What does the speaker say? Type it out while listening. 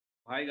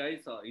Hi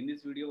guys, in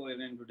this video we are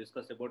going to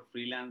discuss about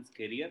freelance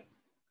career.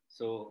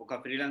 So ఒక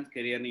freelance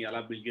కెరియర్ని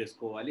ఎలా build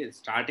చేసుకోవాలి,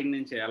 starting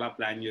నుంచి ఎలా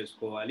ప్లాన్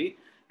చేసుకోవాలి,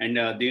 అండ్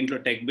దీంట్లో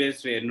టెక్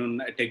బేస్డ్ ఎన్ని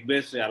ఉన్నాయి, టెక్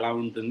బేస్డ్ ఎలా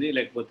ఉంటుంది,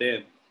 లేకపోతే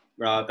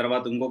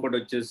తర్వాత ఇంకొకటి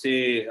వచ్చేసి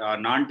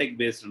non tech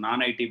based,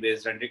 non IT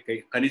based, అంటే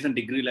కనీసం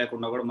డిగ్రీ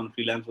లేకుండా కూడా మనం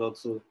ఫ్రీలాన్స్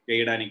వర్క్స్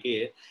చేయడానికి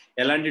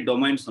ఎలాంటి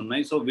డొమైన్స్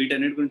ఉన్నాయి. సో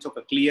వీటన్నిటి గురించి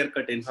ఒక clear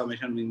cut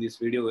information in this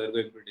video we're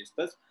going to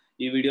discuss.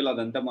 ఈ వీడియోలో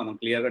అదంతా మనం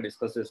క్లియర్గా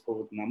discuss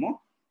చేసుకోబోతున్నాము.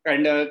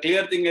 And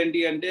clear thing enti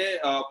ante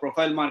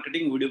profile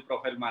marketing, video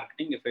profile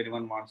marketing. If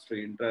anyone wants to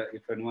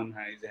if anyone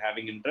is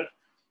having interest,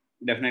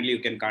 definitely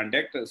you can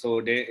contact. So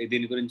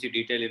deen gurinchi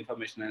detail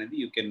information anedi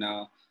you can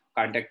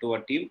contact our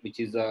team, which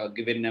is a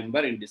given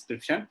number in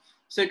description.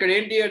 So ikkada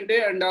enti ante,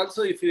 and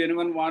also if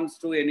anyone wants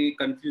to any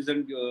confusion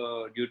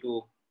due to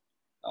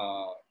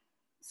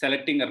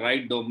selecting a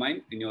right domain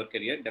in your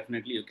career,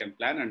 definitely you can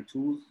plan and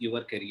choose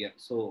your career.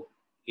 So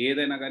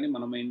ఏదైనా కానీ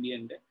మనం ఏంటి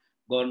అంటే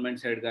government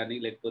side కానీ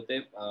లేకపోతే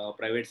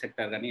private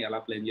sector కానీ ఎలా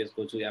plan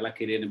చేసుకోవచ్చు, ఎలా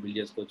కెరియర్ని బిల్డ్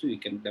చేసుకోవచ్చు, you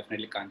can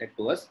definitely contact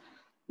to us.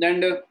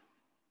 And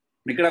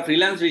ఇక్కడ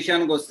ఫ్రీలాన్స్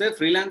విషయానికి వస్తే,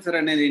 ఫ్రీలాన్సర్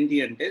అనేది ఏంటి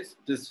అంటే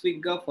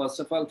స్పెసిఫిక్గా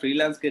first of all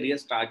freelance career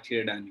start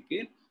చేయడానికి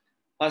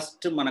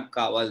ఫస్ట్ మనకు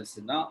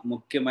కావాల్సిన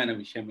ముఖ్యమైన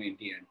విషయం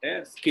ఏంటి అంటే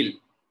స్కిల్.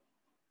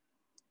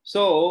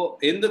 సో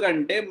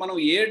ఎందుకంటే మనం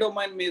ఏ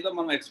డొమైన్ మీద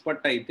మనం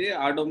ఎక్స్పర్ట్ అయితే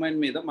ఆ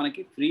డొమైన్ మీద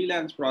మనకి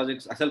ఫ్రీలాన్స్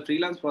ప్రాజెక్ట్స్, అసలు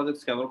ఫ్రీలాన్స్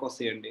ప్రాజెక్ట్స్కి ఎవరికి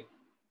వస్తాయండి?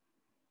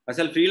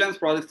 అసలు ఫ్రీలాన్స్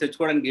ప్రాజెక్ట్స్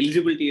తెచ్చుకోవడానికి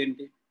ఎలిజిబిలిటీ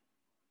ఏంటి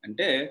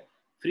అంటే,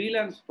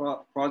 ఫ్రీలాన్స్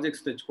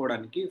ప్రాజెక్ట్స్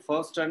తెచ్చుకోవడానికి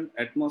first and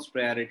utmost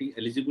priority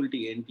eligibility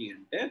ఏంటి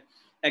అంటే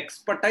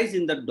ఎక్స్పర్టైజ్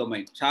ఇన్ దట్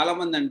డొమైన్.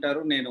 చాలామంది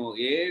అంటారు నేను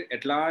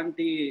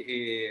ఎట్లాంటి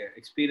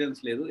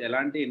ఎక్స్పీరియన్స్ లేదు,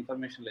 ఎలాంటి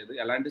ఇన్ఫర్మేషన్ లేదు,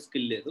 ఎలాంటి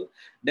స్కిల్ లేదు,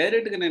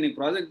 డైరెక్ట్గా నేను ఈ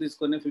ప్రాజెక్ట్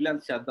తీసుకొని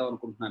ఫ్రీలాన్స్ చేద్దాం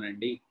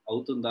అనుకుంటున్నానండి,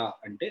 అవుతుందా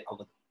అంటే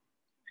అవ్వదు.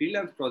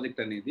 ఫ్రీలాన్స్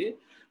ప్రాజెక్ట్ అనేది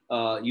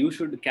you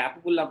should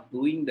capable of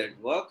doing that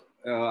work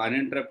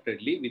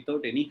అన్ఇంటరప్టెడ్లీ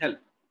without any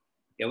help.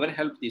 ఎవరి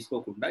హెల్ప్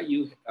తీసుకోకుండా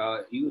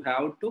you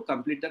have to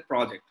complete that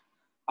project.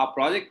 ఆ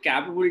ప్రాజెక్ట్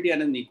క్యాపబిలిటీ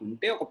అనేది నీకు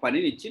ఉంటే ఒక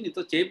పనిని ఇచ్చి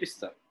నీతో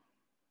చేపిస్తారు.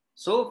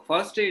 సో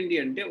ఫస్ట్ ఏంటి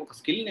అంటే ఒక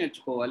స్కిల్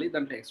నేర్చుకోవాలి,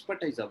 దాంట్లో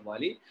ఎక్స్పర్టైజ్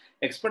అవ్వాలి.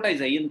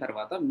 ఎక్స్పర్టైజ్ అయిన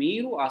తర్వాత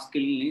మీరు ఆ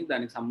స్కిల్ని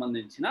దానికి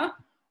సంబంధించిన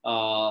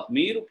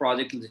మీరు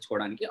ప్రాజెక్టులు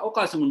తెచ్చుకోవడానికి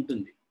అవకాశం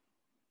ఉంటుంది.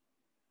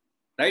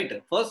 Right,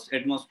 first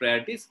utmost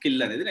priority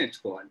skill అనేది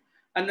నేర్చుకోవాలి.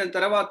 అండ్ దాని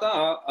తర్వాత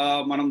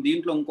మనం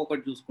దీంట్లో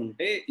ఇంకొకటి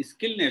చూసుకుంటే ఈ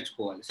స్కిల్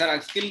నేర్చుకోవాలి. సరే, ఆ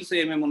స్కిల్స్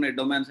ఏమేమి ఉన్నాయి,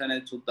 డొమైన్స్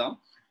అనేది చూద్దాం.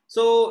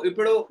 సో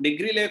ఇప్పుడు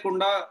డిగ్రీ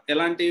లేకుండా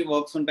ఎలాంటి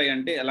వర్క్స్ ఉంటాయి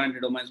అంటే, ఎలాంటి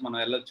డొమైన్స్ మనం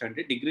వెళ్ళొచ్చు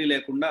అంటే, డిగ్రీ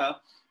లేకుండా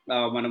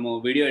మనము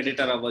వీడియో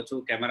ఎడిటర్ అవ్వచ్చు,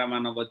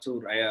 కెమెరామ్యాన్ అవ్వచ్చు,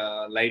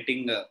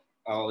 లైటింగ్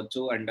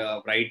అవ్వచ్చు, అండ్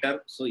రైటర్.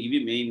 సో ఇవి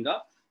మెయిన్గా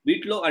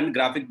వీటిలో, అండ్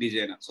గ్రాఫిక్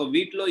డిజైనర్. సో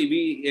వీటిలో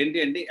ఇవి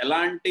ఏంటి అంటే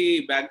ఎలాంటి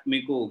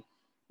మీకు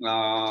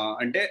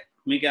అంటే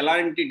మీకు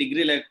ఎలాంటి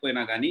డిగ్రీ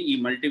లేకపోయినా కానీ ఈ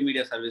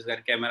మల్టీమీడియా సర్వీస్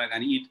కానీ, కెమెరా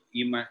కానీ,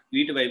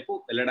 వీటి వైపు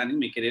వెళ్ళడానికి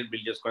మీ కెరీర్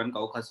బిల్డ్ చేసుకోవడానికి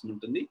అవకాశం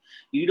ఉంటుంది.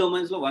 ఈ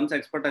డొమైన్స్లో వన్స్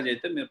ఎక్స్పర్టైజ్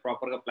అయితే మీరు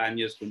ప్రాపర్గా ప్లాన్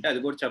చేసుకుంటే, అది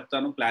కూడా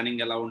చెప్తాను,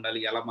 ప్లానింగ్ ఎలా ఉండాలి,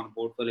 ఎలా మన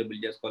పోర్ట్ఫోలియో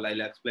బిల్డ్ చేసుకోవాలి,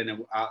 ఐ ఎక్స్ప్లెయిన్,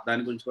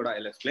 దాని గురించి కూడా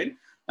ఐ ఎక్స్ప్లెయిన్.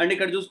 అండ్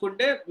ఇక్కడ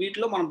చూసుకుంటే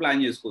వీటిలో మనం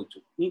ప్లాన్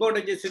చేసుకోవచ్చు. ఇంకోటి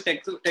వచ్చేసి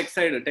టెక్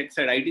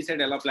సైడ్ ఐటీ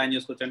సైడ్ ఎలా ప్లాన్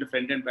చేసుకోవచ్చు అంటే,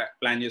 ఫ్రంట్ ఎండ్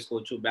ప్లాన్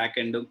చేసుకోవచ్చు, back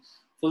end,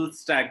 full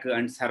stock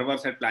and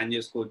server side plan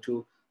చేసుకోవచ్చు.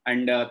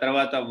 అండ్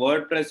తర్వాత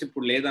వర్డ్ ప్రెస్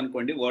ఇప్పుడు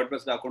లేదనుకోండి, వర్డ్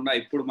ప్రెస్ కాకుండా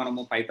ఇప్పుడు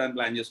మనము పైథాన్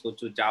ప్లాన్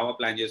చేసుకోవచ్చు, జావా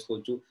ప్లాన్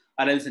చేసుకోవచ్చు,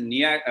 ఆర్ఎల్స్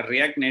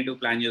రియాక్ట్ నేటివ్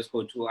ప్లాన్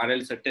చేసుకోవచ్చు,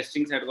 ఆర్ఎల్స్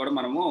టెస్టింగ్ సైడ్ కూడా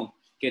మనము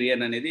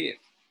కెరియర్ అనేది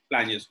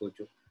ప్లాన్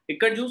చేసుకోవచ్చు.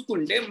 ఇక్కడ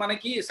చూసుకుంటే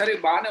మనకి సరే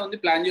బాగానే ఉంది,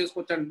 ప్లాన్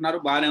చేసుకోవచ్చు అంటున్నారు,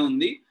 బాగానే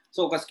ఉంది.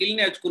 సో ఒక స్కిల్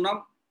నేర్చుకున్నాం,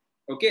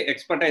 ఓకే,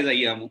 ఎక్స్పర్టైజ్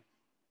అయ్యాము,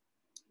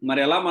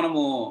 మరి ఎలా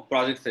మనము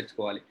ప్రాజెక్ట్స్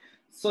తెచ్చుకోవాలి?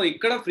 సో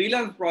ఇక్కడ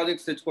ఫ్రీలాన్స్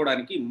ప్రాజెక్ట్స్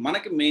తెచ్చుకోవడానికి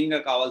మనకి మెయిన్గా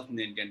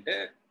కావాల్సింది ఏంటంటే,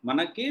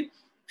 మనకి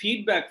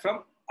feedback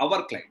from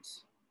our clients.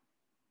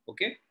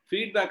 Okay,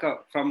 feedback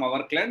from our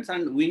clients,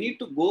 and we need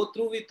to go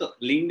through with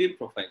LinkedIn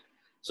profile.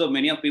 So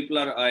many of people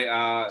are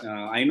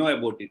I know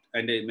about it,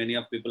 and many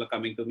of people are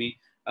coming to me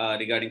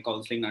regarding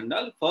counseling and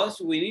all. First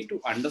we need to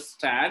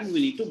understand,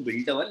 we need to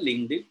build our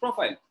LinkedIn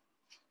profile.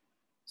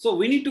 So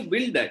we need to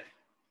build that.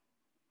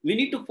 We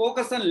need to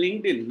focus on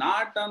LinkedIn,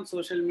 not on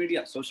social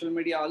media. Social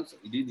media also,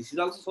 this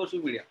is also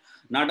social media,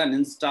 not on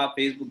Insta,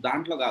 Facebook,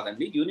 dantlo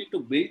kadandi. You need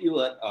to build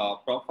your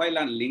profile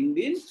on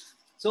LinkedIn.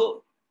 So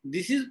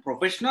this is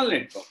professional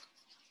network,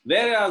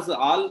 whereas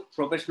all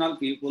professional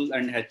people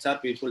and HR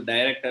people,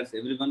 directors,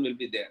 everyone will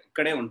be there.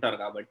 ikkade untaru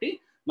kabatti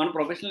మన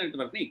professional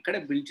network ని ఇక్కడే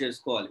build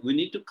చేసుకోవాలి. We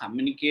need to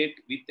communicate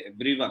with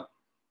everyone.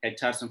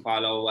 HRs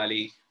follow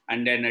అవ్వాలి,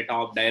 and then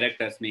top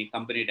directors ని,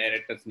 company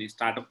directors ని,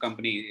 startup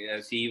company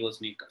CEOs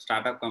ని,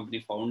 startup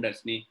company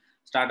founders ని,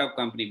 startup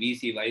company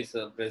VC vice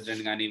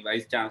president కానీ,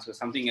 వైస్ ఛాన్సలర్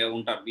సంథింగ్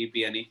ఉంటారు,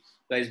 వీపీ అని,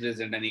 వైస్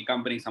ప్రెసిడెంట్ అని,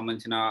 కంపెనీకి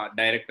సంబంధించిన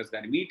డైరెక్టర్స్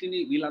కానీ,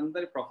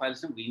 వీళ్ళందరి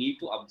profiles we need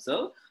to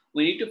observe,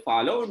 we need to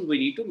follow, and we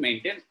need to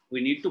maintain,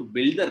 we need to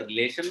build the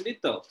relation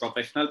with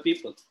professional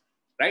people,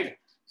 right?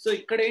 So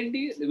ఇక్కడ ఏంటి,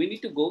 we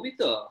need to go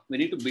with, we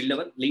need to build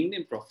our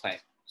LinkedIn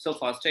profile. So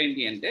first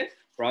ఏంటి అంటే,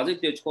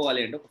 project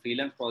తెచ్చుకోవాలి అంటే, ఒక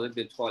freelance project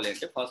తెచ్చుకోవాలి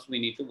అంటే first we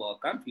need to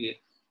work on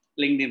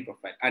LinkedIn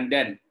profile. And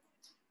then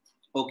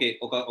okay,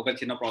 ఒక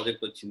చిన్న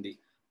ప్రాజెక్ట్ వచ్చింది,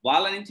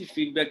 వాళ్ళ నుంచి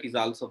feedback is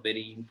also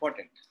very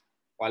important.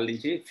 వాళ్ళ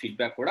నుంచి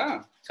ఫీడ్బ్యాక్ కూడా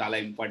చాలా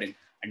important.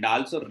 And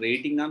also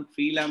rating on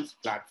freelance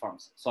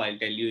platforms. So I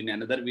tell you in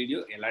another video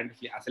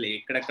ఎలాంటి అసలు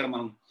ఎక్కడెక్కడ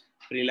మనం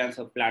ఫ్రీలాన్స్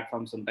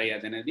ప్లాట్ఫామ్స్ ఉంటాయి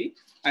అదనేది.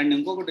 అండ్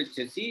ఇంకొకటి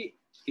వచ్చేసి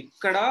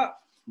ఇక్కడ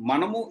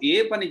మనము ఏ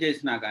పని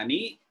చేసినా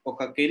కానీ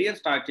ఒక కెరియర్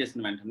స్టార్ట్ చేసిన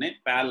వెంటనే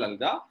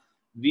ప్యారలల్గా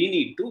we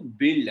need to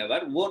build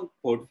our own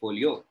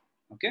portfolio.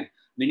 Okay,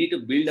 we need to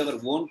build our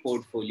own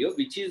portfolio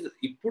which is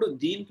ఇప్పుడు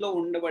దీంట్లో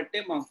ఉండబట్టే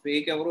మన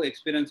ఫేక్ ఎవరు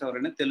ఎక్స్పీరియన్స్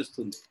ఎవరైనా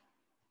తెలుస్తుంది.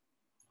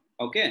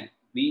 ఓకే,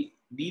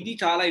 ఇది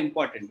చాలా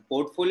important.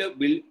 Portfolio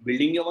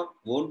building your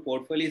own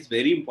portfolio is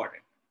very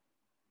important.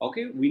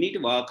 Okay, we need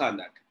to work on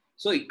that.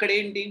 So ఇక్కడ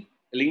ఏంటి,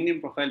 లింక్డ్ఇన్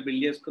ప్రొఫైల్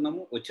బిల్డ్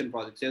చేసుకున్నాము, వచ్చిన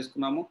ప్రాజెక్ట్స్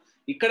చేసుకున్నాము.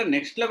 ఇక్కడ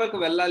నెక్స్ట్ లెవెల్కి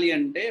వెళ్ళాలి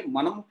అంటే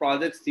మనం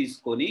ప్రాజెక్ట్స్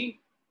తీసుకొని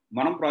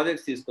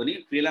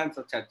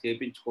ఫ్రీలాన్సర్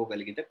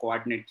చేయించుకోగలిగితే,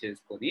 కోఆర్డినేట్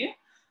చేసుకొని,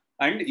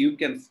 and you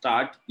can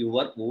start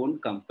your own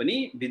company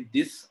with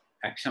this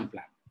action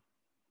plan.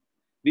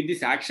 With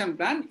this action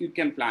plan, you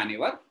can plan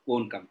your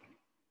own company.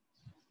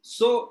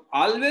 So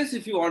always,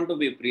 if you want to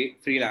be a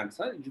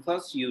freelancer,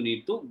 first you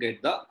need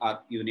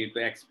to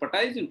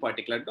expertise in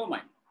particular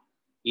domain.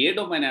 A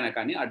domain అయినా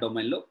కానీ ఆ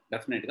డొమైన్లో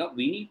డెఫినెట్గా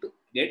we need to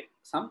get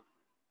some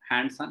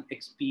hands on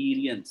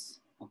experience.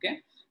 Okay,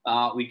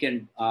 we can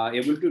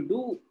able to do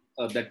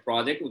that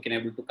project, we can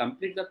able to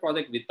complete that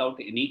project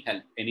without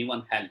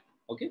anyone help.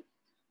 Okay,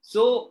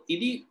 so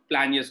ఇది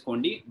plan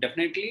చేసుకోండి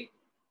definitely.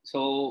 So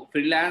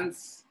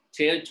freelance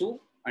చేయొచ్చు.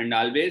 And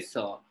always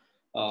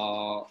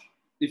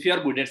if you are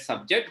good at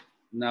subject,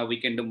 now we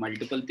can do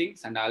multiple things.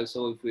 And also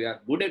if you are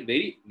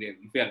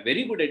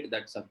very good at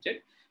that subject,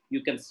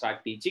 you can start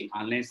teaching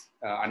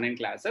online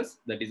classes.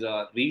 That is a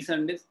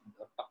recent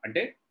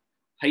ante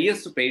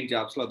highest paid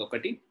jobs lo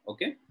adokati.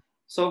 Okay,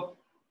 so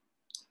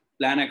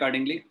plan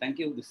accordingly. Thank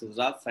you. This is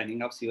Raj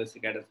signing off, CYC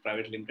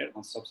Private Limited,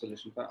 one stop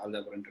solution for all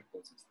the oriented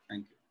courses.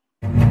 Thank you.